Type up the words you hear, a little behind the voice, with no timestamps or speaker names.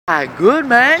Good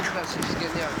man.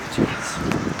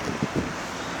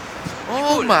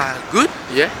 Oh my good.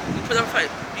 Yeah. You put that on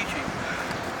YouTube.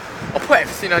 I'll put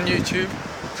everything on YouTube.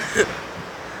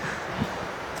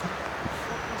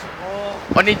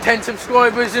 I need 10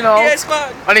 subscribers, you know. Yes,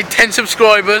 man. I need 10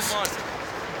 subscribers.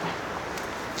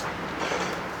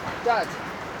 Dad,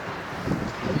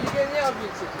 are you getting the Albion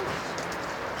tickets?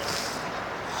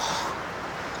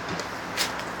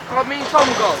 Can't me and Tom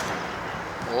go?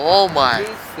 Oh my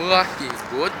fucking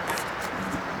good.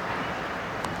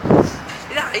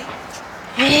 Yeah.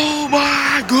 Oh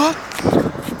my god.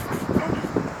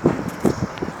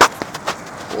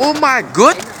 Oh my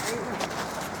god.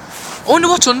 I wonder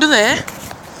what's under there.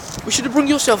 We should have brought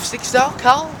yourself a 6-star,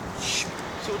 Carl. Shh.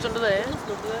 See what's under there.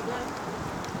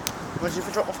 Imagine if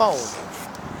I drop my phone.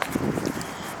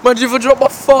 Imagine if I drop my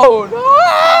phone.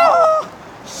 Ah!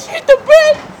 Shit the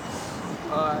bed.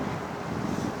 Alright.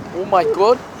 Oh my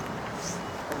god.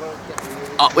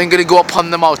 Oh, we're gonna go up on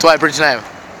the motorway bridge now.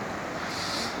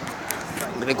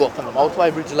 I'm gonna go up on the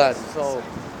motorway bridge, lads. So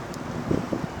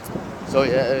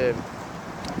yeah,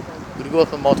 I'm gonna go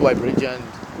up on the motorway bridge and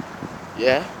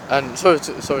yeah, and sorry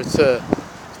to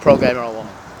pro gamer on one.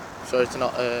 Sorry to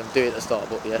not do it at the start,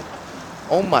 but yeah.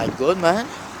 Oh my god, man.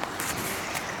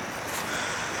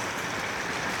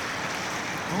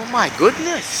 Oh my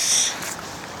goodness.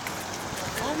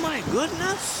 Oh my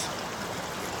goodness.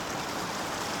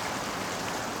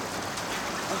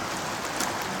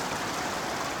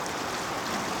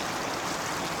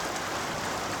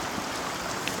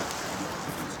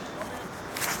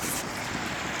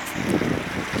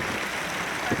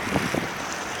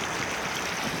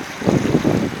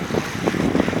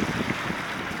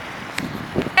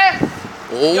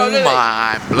 Oh Yo,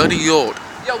 my bloody god.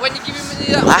 Yo, when you give him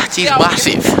the That is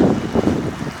massive.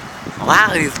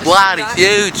 That is bloody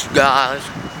huge, guys.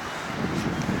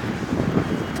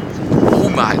 Oh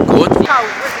my god.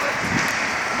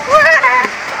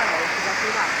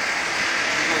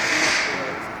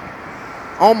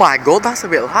 Oh my god, that's a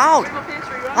bit loud.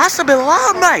 That's a bit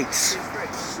loud, mates.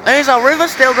 There's a river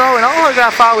still going on. Look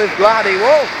how far we've bloody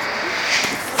walked.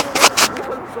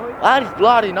 That is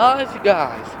bloody nice, you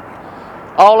guys.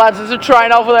 Oh lads, there's a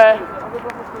train over there.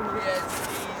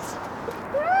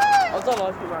 I don't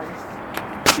like it,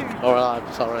 man. Alright,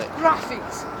 it's alright.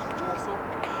 Graphics.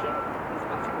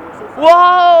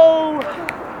 Whoa!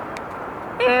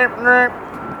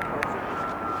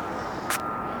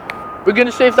 We're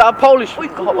gonna see if that Polish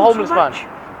homeless man.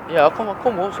 Yeah,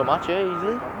 come also match, yeah,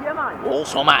 easily. Yeah, man.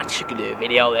 Also match, you can do a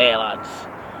video there, lads.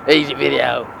 Easy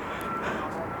video.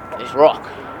 This rock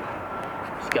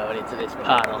is going into this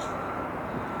panel.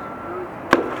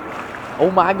 Oh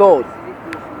my god.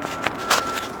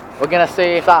 We're gonna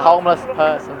see if that homeless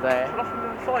person's there.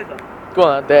 Go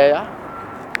on, there, yeah?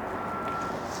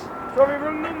 Sorry,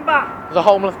 wrong number. There's a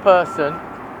homeless person.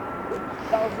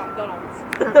 That was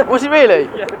McDonald's. Was he really?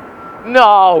 Yeah.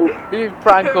 No! He's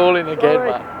prank calling again,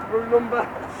 Sorry, man. wrong number.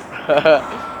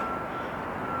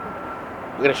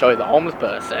 We're gonna show you the homeless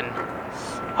person.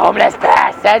 Homeless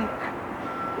person!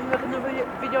 You make another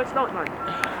video tonight, man?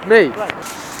 Me? Right.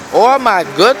 Oh my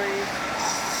god!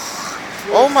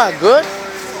 Oh my god!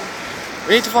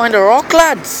 We need to find a rock,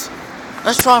 lads!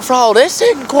 Let's try and throw this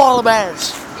in, koala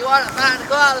bears! You want to find the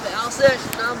koala bear? I'll search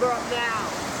the number up now.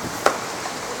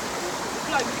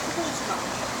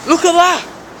 Look at that!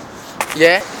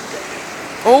 Yeah?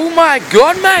 Oh my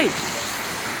god, mate!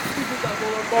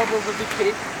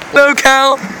 Hello,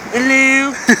 Cal!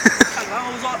 Hello!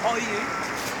 How are you?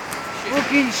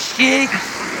 Fucking shit!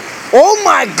 Oh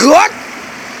my god!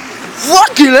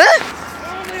 Fucking it!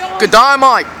 Good day,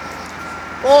 mate!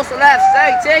 Also left,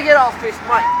 say, take it off this,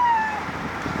 mate.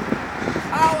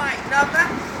 Oh wait, no,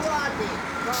 that's bloody.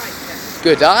 Right.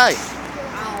 Good day!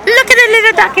 Oh. Look at the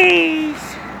little duckies!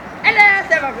 Hello,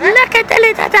 Sarah. Look at the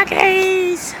little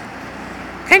duckies!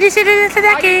 Can you see the little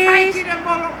duckies?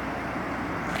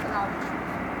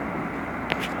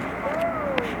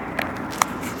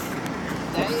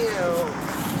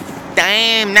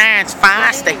 Damn, that's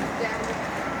fasting.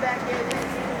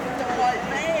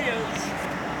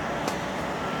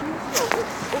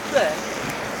 Up there.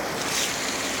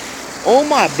 Oh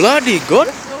my bloody god!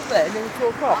 Up there, and then we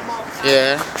talk across.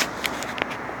 Yeah.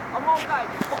 I'm on guys,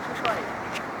 watch the train.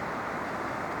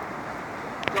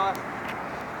 Right.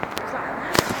 What's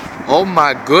that? Oh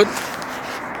my god.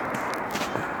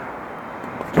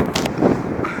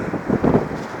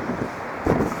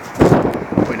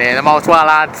 We're near the motorway,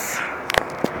 lads.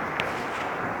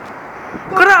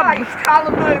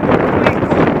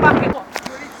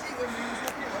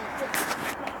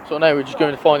 So now we're just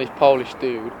going to find this Polish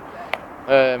dude.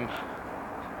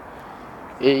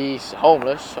 He's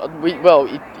homeless. Well,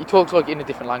 he talks like in a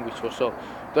different language to us, so I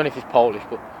don't know if he's Polish,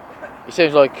 but he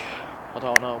seems like, I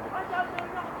don't know.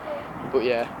 But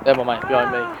yeah, they're my mates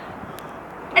behind me.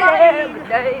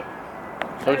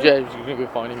 So James is gonna go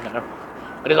find him now.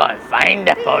 But he's like, find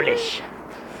the Polish.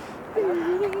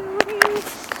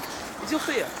 Is up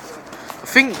here? I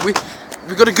think we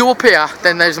got to go up here,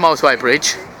 then there's the motorway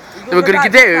bridge. Then we're gonna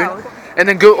get down, and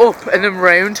then go up, and then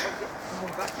round.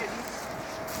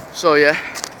 So yeah,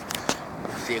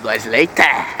 see you guys later.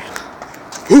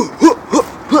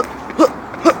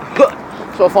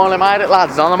 So I finally made it,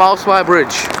 lads, on the motorway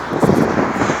bridge.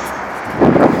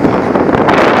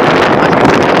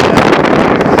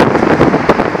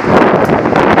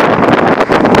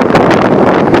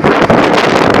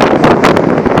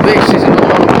 This is another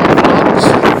one of my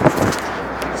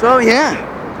vlogs. So yeah.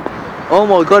 Oh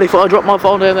my god, if I drop my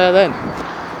phone down there then.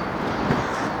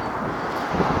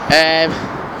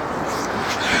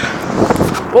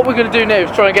 What we're going to do now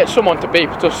is try and get someone to beep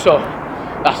at us, so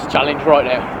that's the challenge right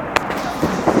now.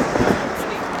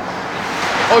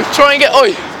 Try and get,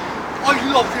 I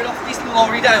love it off this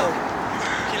lorry down.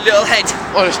 You little head.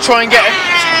 Let's try and get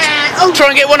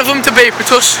one of them to beep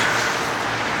at us.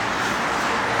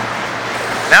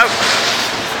 No.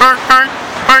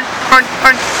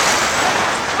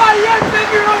 Oh, yeah,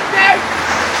 finger on there.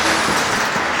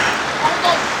 Hold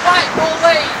on, wait,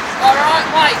 please. Alright,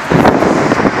 wait.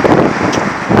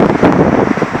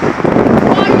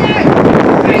 Oh, yeah,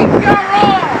 finger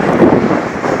on.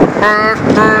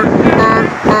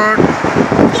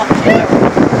 Fuck you.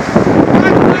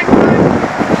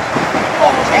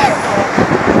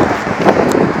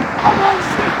 Come on,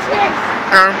 switch it.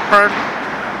 You, come.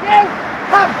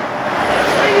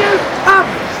 You, come.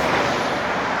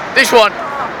 This one.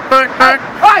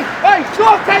 Hey,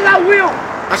 stop taking that wheel!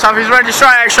 Let's have his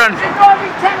registration. You're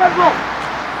driving terrible!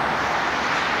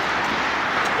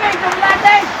 Speed up,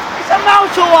 laddie! It's a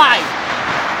motorway!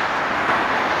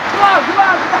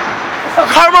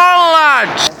 Come on,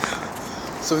 lads!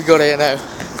 So we got here now.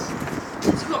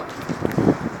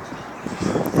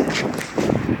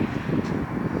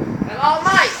 Hello,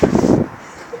 mate!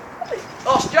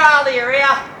 Australia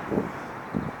here!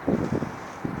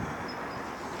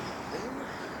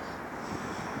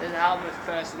 There's a homeless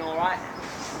person, alright?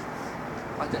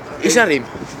 I don't know. Is that him?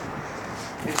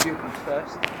 Who's you comes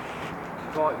first?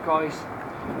 Right, guys,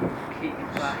 keep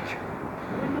it back.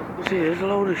 See, there's a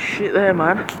load of shit there,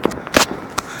 man.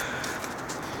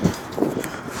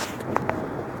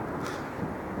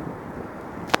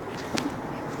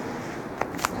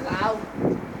 Hello?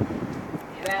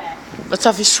 You there? Let's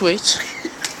have his sweets.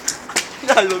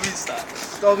 I love his stuff.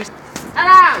 Hello!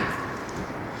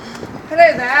 Hello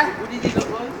there. What did he look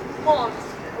like? What?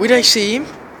 We don't see him.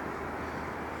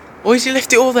 Why has he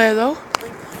left it all there though?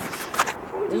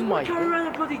 Oh my god. Carry around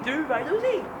a bloody duvet, does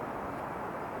he?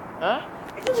 Huh?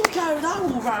 He doesn't carry that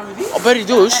all around with him. I bet he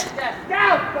does.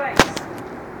 Down, please.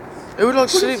 Who would like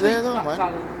to sleep there though, man?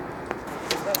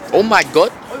 Oh my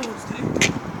god. I always do.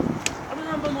 I don't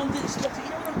know, my mum didn't spot it. You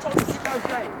know when I'm talking to those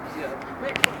games? Yeah.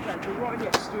 Next one, they're right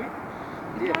next to it.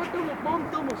 Yeah. Mum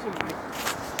dumb or something.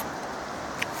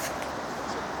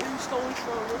 Who stole his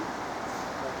phone?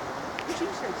 What she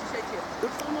said? She said, yeah,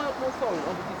 look for my phone,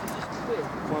 obviously, for just to clear.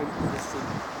 Find this thing.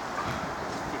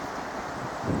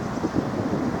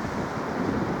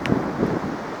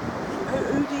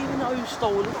 Who do you even know who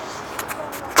stole it?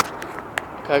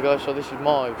 Okay guys, so this is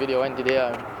my video ended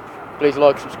here. Please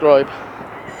like, subscribe.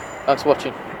 Thanks for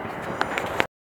watching.